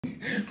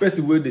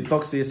Person where they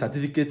talk say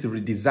certificate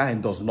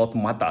redesign does not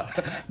matter.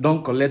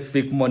 Don't collect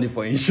fake money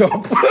for in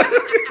shop.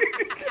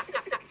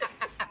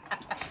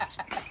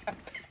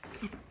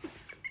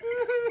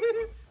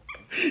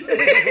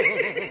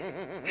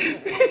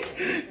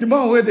 The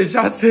man where they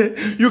shout say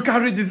you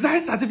can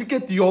redesign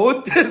certificate to your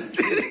own taste.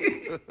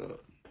 They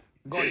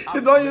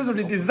don't use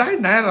redesign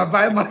Naira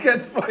buy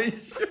market for in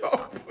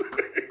shop.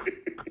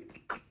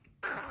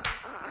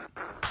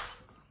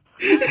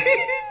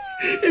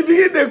 He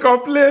begin to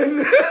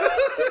complain.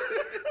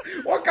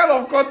 What kind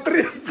of country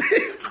is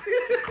this?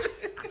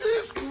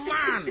 This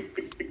man.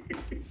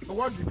 So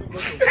what did he go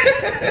to?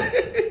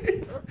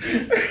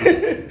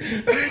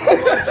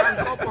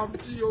 Cup of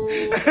tea,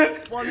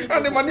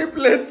 and the money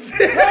plates.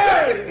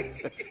 Hey!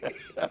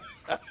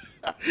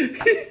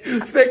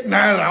 Fake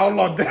Naira, all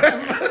of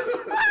them.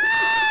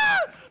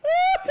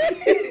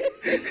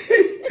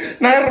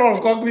 Naira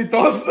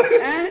incognitos.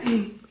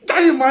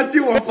 Can you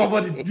imagine what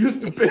somebody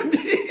used to pay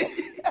me?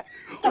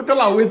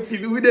 Hotel I wait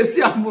till we dey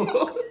see am, but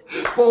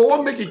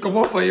what make it come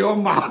up for your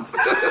mouth?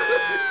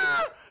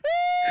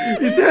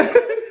 He said,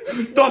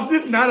 "Does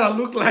this Naira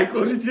look like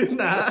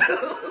original?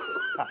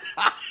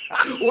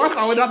 What's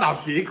our that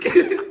fake?"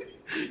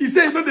 He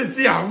said, "You know they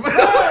see am."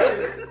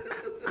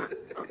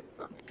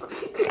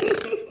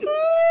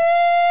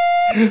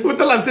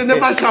 Hotel I say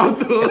never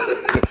shout.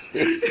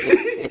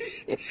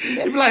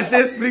 If like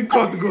say spring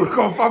court go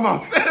confirm am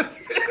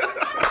first.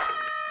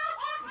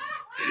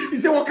 He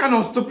said, "What kind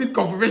of stupid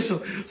confirmation?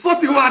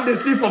 Something what they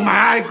see from my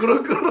eye,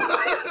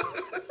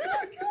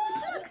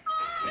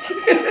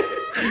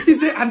 He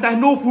said, "And I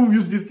know who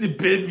used this to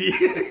pay me."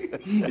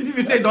 If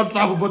you say don't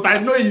travel, but I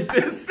know his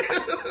face.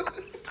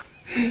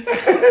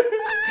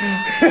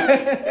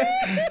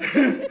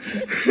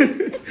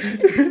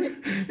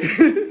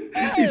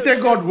 He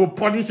said, "God will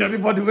punish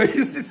anybody where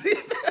you see."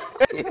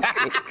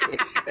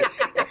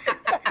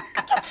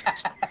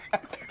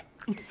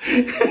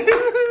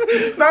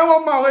 Now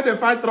one man when they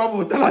find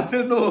trouble, tell us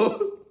say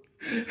no.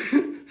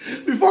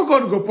 Before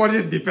God go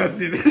punish the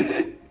person,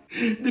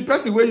 the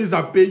person where use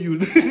and pay you,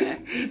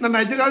 the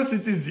Nigerian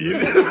citizen.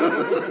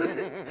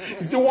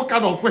 You say, what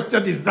kind of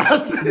question is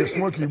that?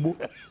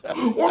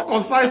 What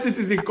concern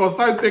citizen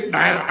concern fake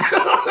Naira?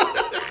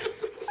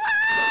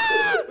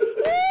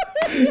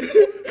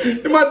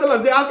 The man tell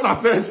us, say, answer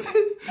first.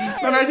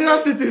 The Nigerian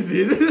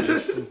citizen.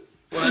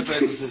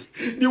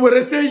 You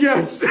will say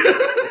yes.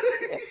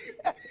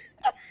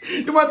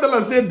 The man tell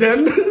us, say,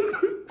 then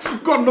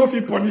God no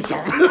fit punish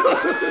him.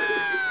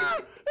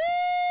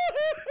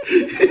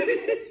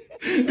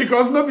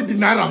 Because no be the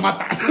Naira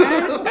matter.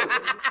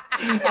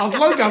 As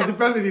long as the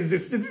person is a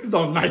citizen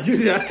of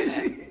Nigeria,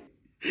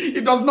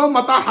 it does not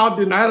matter how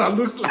the Naira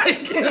looks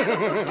like.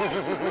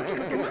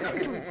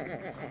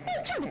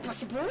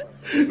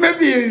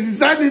 Maybe you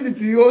designed it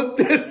to your own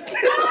taste.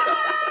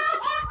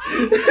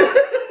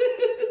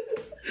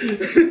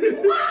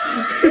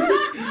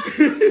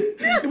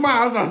 The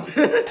man answer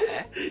say,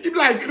 if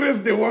like Chris,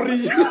 they worry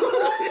you.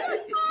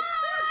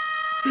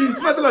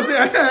 But I say,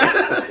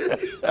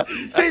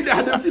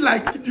 I don't feel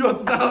like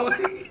idiots now.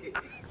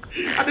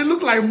 And they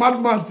look like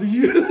madman to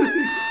you.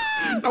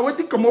 Now what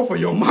you come out for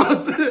your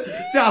mouth?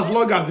 Say as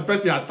long as the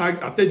person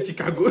attend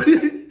Chicago,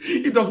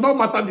 it does not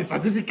matter the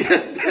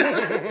certificate.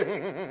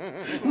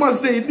 You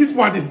must say this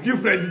one is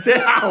different. You say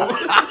how?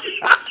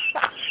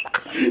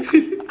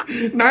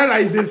 Naira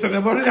is a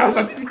ceremonial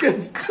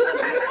certificate.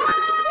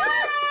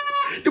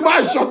 The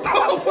man shut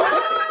up.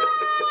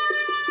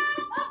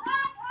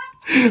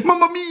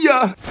 Mamma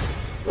mia!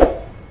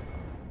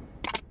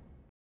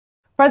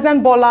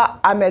 President Bola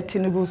Ahmed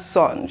Tinubu's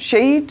son,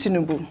 Sheyi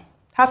Tinubu,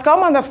 has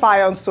come under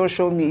fire on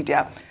social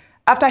media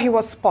after he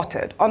was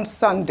spotted on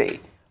Sunday,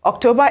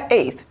 October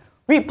 8th,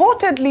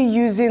 reportedly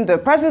using the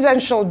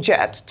presidential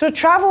jet to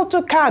travel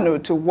to Kano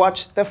to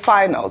watch the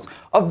finals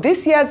of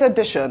this year's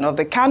edition of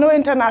the Kano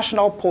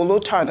International Polo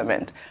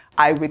Tournament.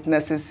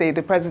 Eyewitnesses say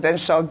the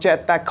presidential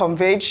jet that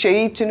conveyed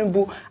Sheyi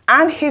Tinubu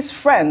and his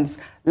friends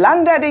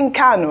landed in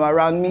Kano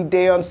around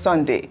midday on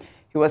Sunday.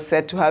 He was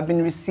said to have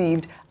been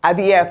received at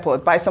the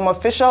airport by some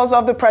officials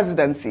of the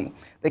presidency,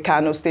 the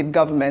Kano state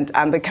government,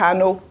 and the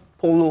Kano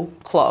Polo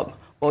Club,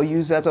 while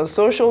users on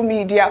social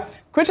media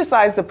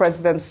criticized the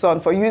president's son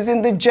for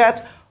using the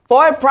jet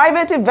for a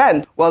private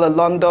event, while the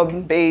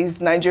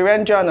London-based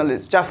Nigerian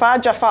journalist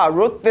Jafar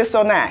wrote this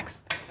on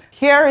X.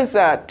 Here is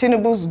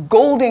Tinubu's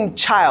golden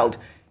child,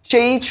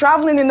 Sheyi,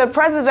 traveling in a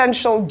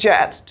presidential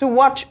jet to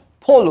watch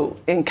polo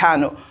in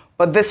Kano.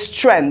 But this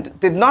trend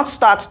did not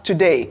start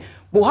today.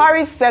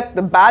 Buhari set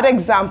the bad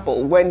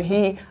example when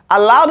he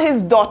allowed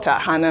his daughter,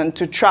 Hanan,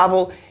 to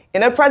travel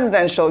in a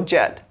presidential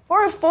jet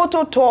for a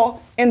photo tour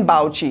in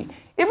Bauchi.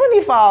 Even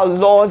if our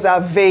laws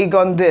are vague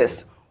on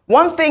this,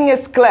 one thing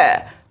is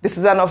clear. This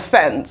is an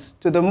offense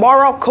to the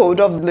moral code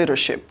of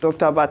leadership.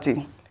 Dr.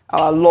 Abati,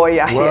 our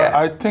lawyer here. Well,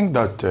 I think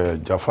that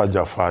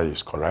Jafar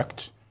is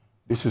correct.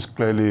 This is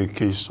clearly a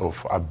case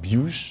of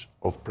abuse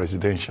of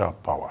presidential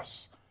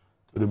powers.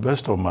 To the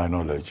best of my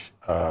knowledge,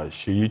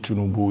 Sheyi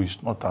Tinubu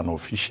is not an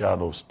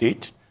official of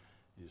state.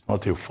 He's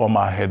not a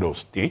former head of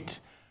state.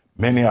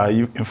 Many are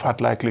in fact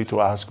likely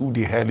to ask, who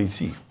the hell is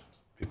he?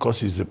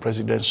 Because he's the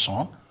president's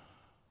son.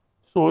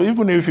 So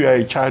even if you are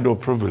a child of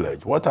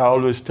privilege, what I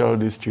always tell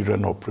these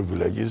children of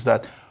privilege is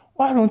that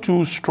why don't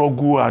you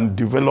struggle and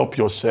develop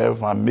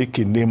yourself and make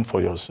a name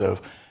for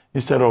yourself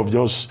instead of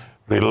just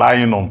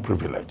relying on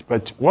privilege?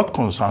 But what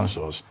concerns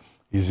us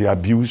is the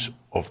abuse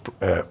of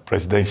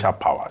presidential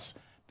powers.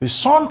 The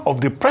son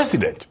of the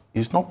president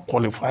is not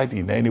qualified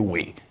in any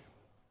way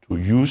to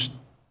use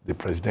the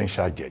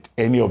presidential jet,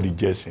 any of the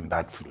jets in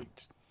that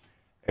fleet,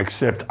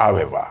 except,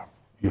 however,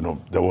 you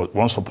know, there was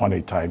once upon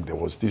a time, there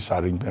was this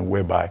arrangement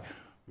whereby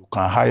you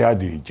can hire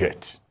the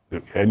jet,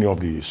 any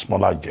of the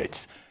smaller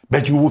jets,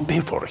 but you will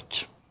pay for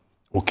it,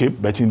 okay?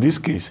 But in this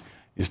case,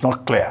 it's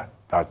not clear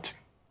that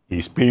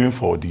he's paying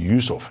for the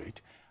use of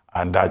it,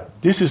 and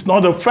that this is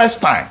not the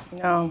first time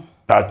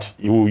that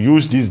he will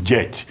use this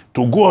jet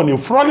to go on a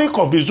frolic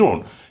of his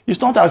own. It's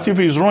not as if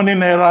he's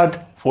running errand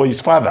for his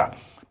father,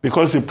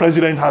 because the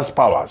president has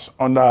powers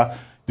under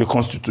the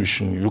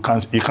Constitution.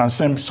 He can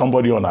send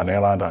somebody on an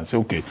errand and say,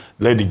 okay,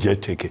 let the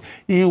jet take it.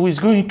 He was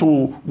going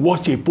to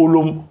watch a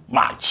polo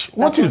match.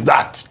 What is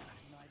that?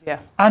 Yeah.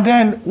 And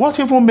then what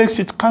even makes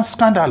it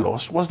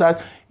scandalous was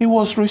that he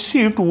was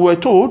received, we were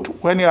told,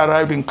 when he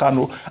arrived in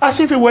Kano, as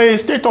if he were a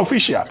state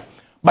official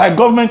by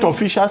government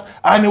officials,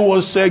 and he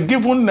was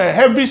given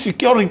heavy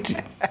security,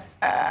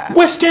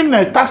 wasting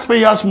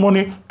taxpayers'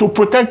 money to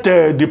protect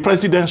the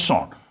president's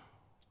son.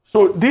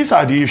 So these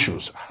are the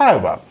issues.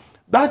 However,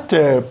 that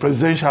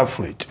presidential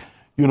fleet,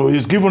 you know,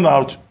 is given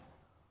out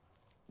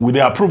with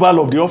the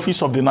approval of the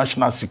Office of the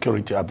National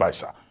Security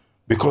Advisor,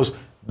 because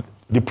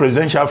the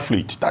presidential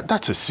fleet,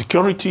 that's a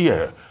security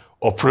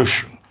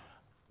operation.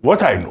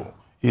 What I know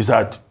is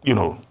that, you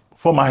know,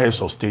 former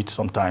heads of state,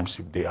 sometimes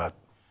if they are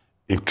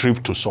a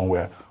trip to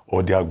somewhere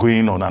or they are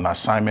going on an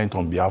assignment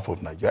on behalf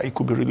of Nigeria, it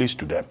could be released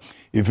to them.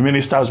 If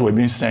ministers were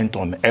being sent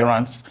on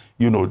errands,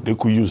 you know, they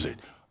could use it.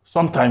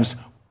 Sometimes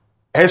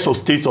heads of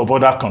states of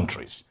other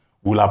countries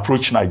will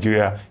approach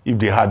Nigeria if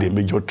they had a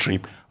major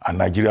trip, and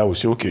Nigeria will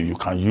say, okay, you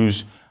can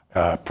use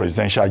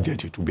presidential jet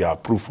to be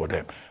approved for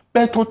them.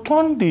 But to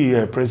turn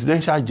the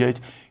presidential jet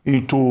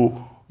into,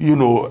 you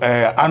know,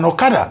 an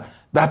Okada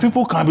that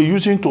people can be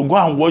using to go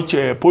and watch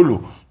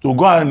polo, to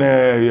go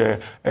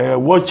and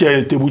watch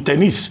table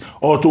tennis,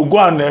 or to go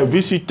and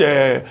visit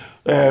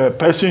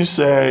persons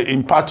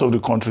in parts of the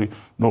country.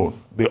 No,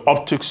 the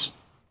optics,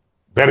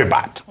 very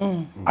bad.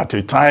 At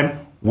a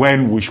time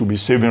when we should be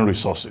saving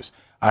resources.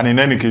 And in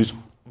any case,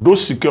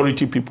 those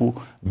security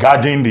people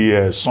guarding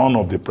the son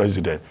of the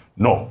president,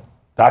 no,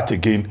 that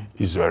again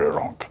is very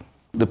wrong.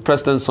 The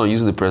president's son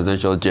uses the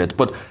presidential jet,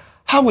 but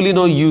how will he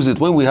not use it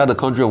when we had a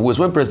country of waste,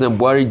 when President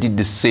Buhari did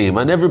the same,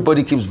 and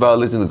everybody keeps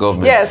violating the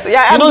government? Yes,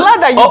 yeah, I'm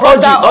glad that you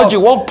brought that up.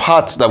 Oji, one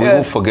part that we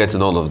won't forget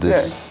in all of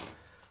this. Yes.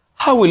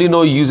 How will he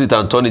not use it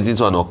and turn it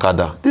into an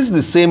Okada? This is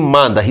the same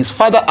man that his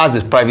father has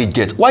a private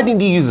jet. Why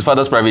didn't he use his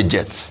father's private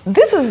jet?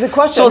 This is the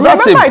question.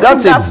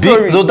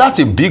 So that's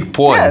a big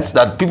point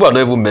that people are not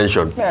even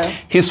mentioned. Yeah.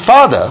 His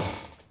father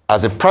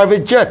has a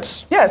private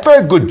jet. Yes.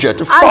 Very good jet,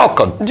 a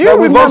Falcon. Do you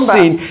remember? We've all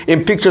seen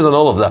in pictures and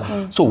all of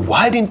that. So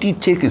why didn't he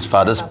take his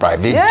father's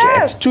private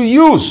jet to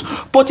use?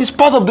 But it's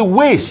part of the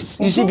waste.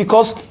 You see,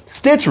 because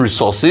state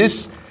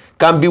resources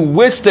can be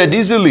wasted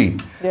easily.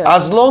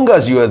 As long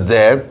as you are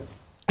there,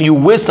 you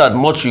waste as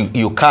much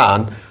you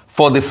can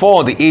for the 4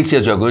 or the 8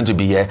 years you are going to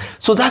be here.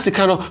 So that's the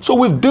kind of, so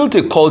we've built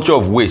a culture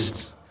of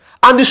waste.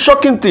 And the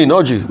shocking thing,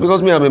 Oji,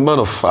 because me, I'm a man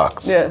of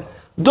facts. Yeah.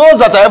 Those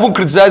that are even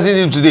criticizing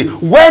him today,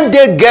 when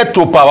they get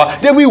to power,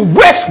 they will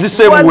waste the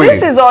same way.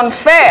 This is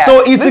unfair.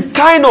 So it's the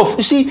kind of,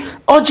 you see,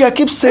 Oji, I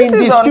keep saying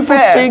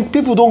this.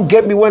 People don't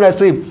get me when I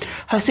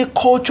say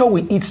culture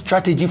we eat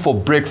strategy for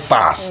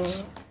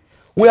breakfast.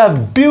 We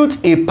have built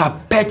a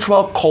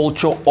perpetual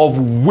culture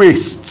of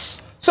waste.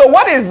 So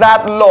what is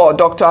that law,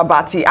 Dr.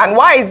 Abati, and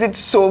why is it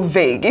so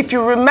vague? If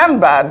you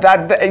remember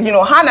that,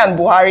 Hanan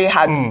Buhari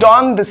had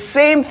done the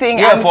same thing,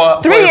 and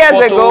 3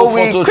 years ago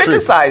we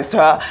criticized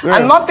her,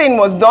 and nothing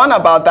was done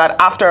about that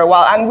after a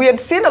while. And we had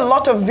seen a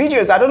lot of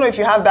videos. I don't know if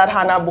you have that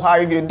Hanan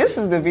Buhari video. This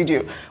is the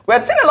video. We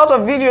had seen a lot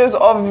of videos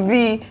of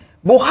the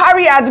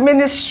Buhari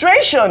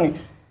administration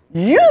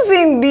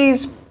using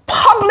these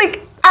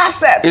public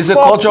assets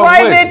for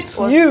private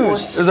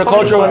use. It's a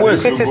culture of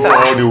waste. Go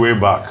all the way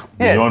back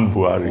beyond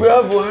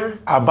Buhari.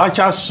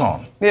 Abacha's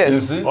son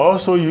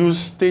also used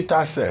state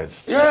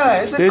assets.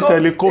 Yeah, it's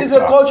helicopter. It's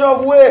a culture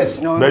of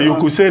waste. But you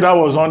could say that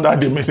was under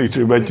the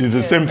military, but it's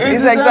the same thing.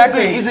 It's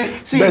exactly.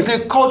 It's a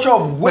culture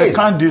of waste.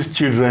 But can't these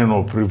children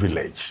of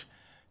privilege,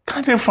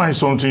 can't they find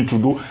something to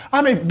do?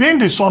 I mean, being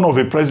the son of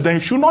a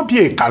president should not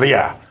be a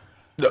career.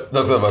 Dr.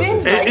 Or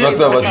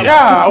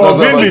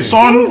being the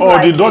son or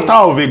the daughter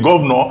of a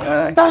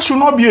governor, that should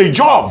not be a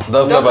job.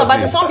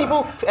 But some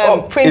people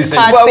print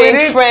cards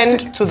saying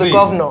friend to the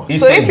governor.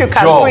 So if you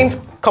can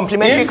print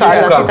complimentary If cars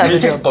you and can sit at the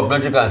give job.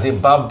 complimentary car and say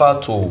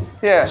Baba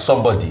to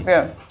somebody,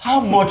 how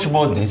much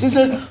more this?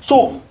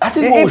 So I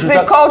think what we should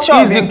the culture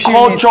is of the impunity.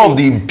 culture of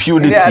the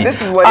impunity. Yeah,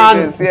 this is what and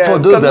it is. Yeah. for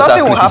those that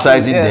are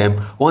criticizing happen,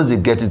 them, once they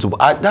get into,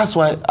 that's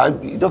why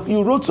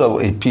you wrote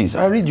a piece.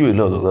 I read you a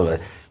lot of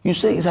that. You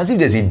say it's as if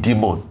there's a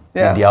demon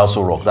in the House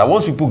of Rock. That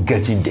once people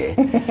get in there,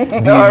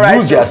 they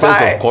lose their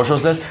sense of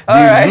consciousness,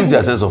 they lose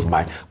their sense of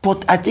mind.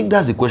 But I think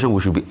that's the question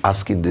we should be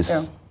asking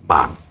this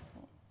man.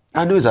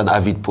 I know he's an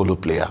avid polo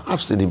player.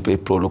 I've seen him play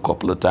polo a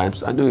couple of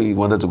times. I know he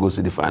wanted to go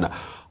see the final.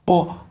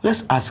 But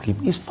let's ask him,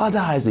 his father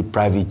has a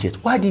private jet.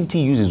 Why didn't he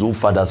use his own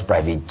father's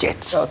private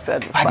jet?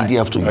 Why did he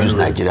have to use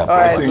Nigeria? All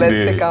right, let's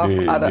take out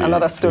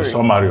another story. The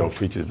summary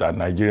of it is that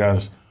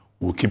Nigerians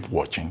will keep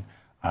watching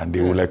and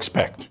they will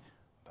expect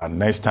that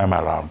next time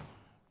around,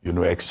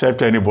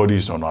 except anybody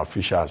is on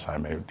official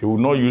assignment, they will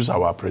not use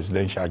our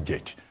presidential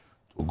jet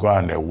to go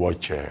and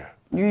watch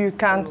you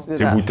can't do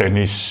table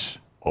tennis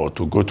or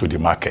to go to the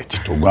market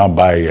to go and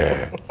buy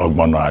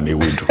Ogbono and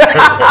Ewedu.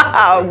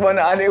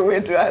 Ogbono and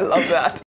Ewedu, I love that.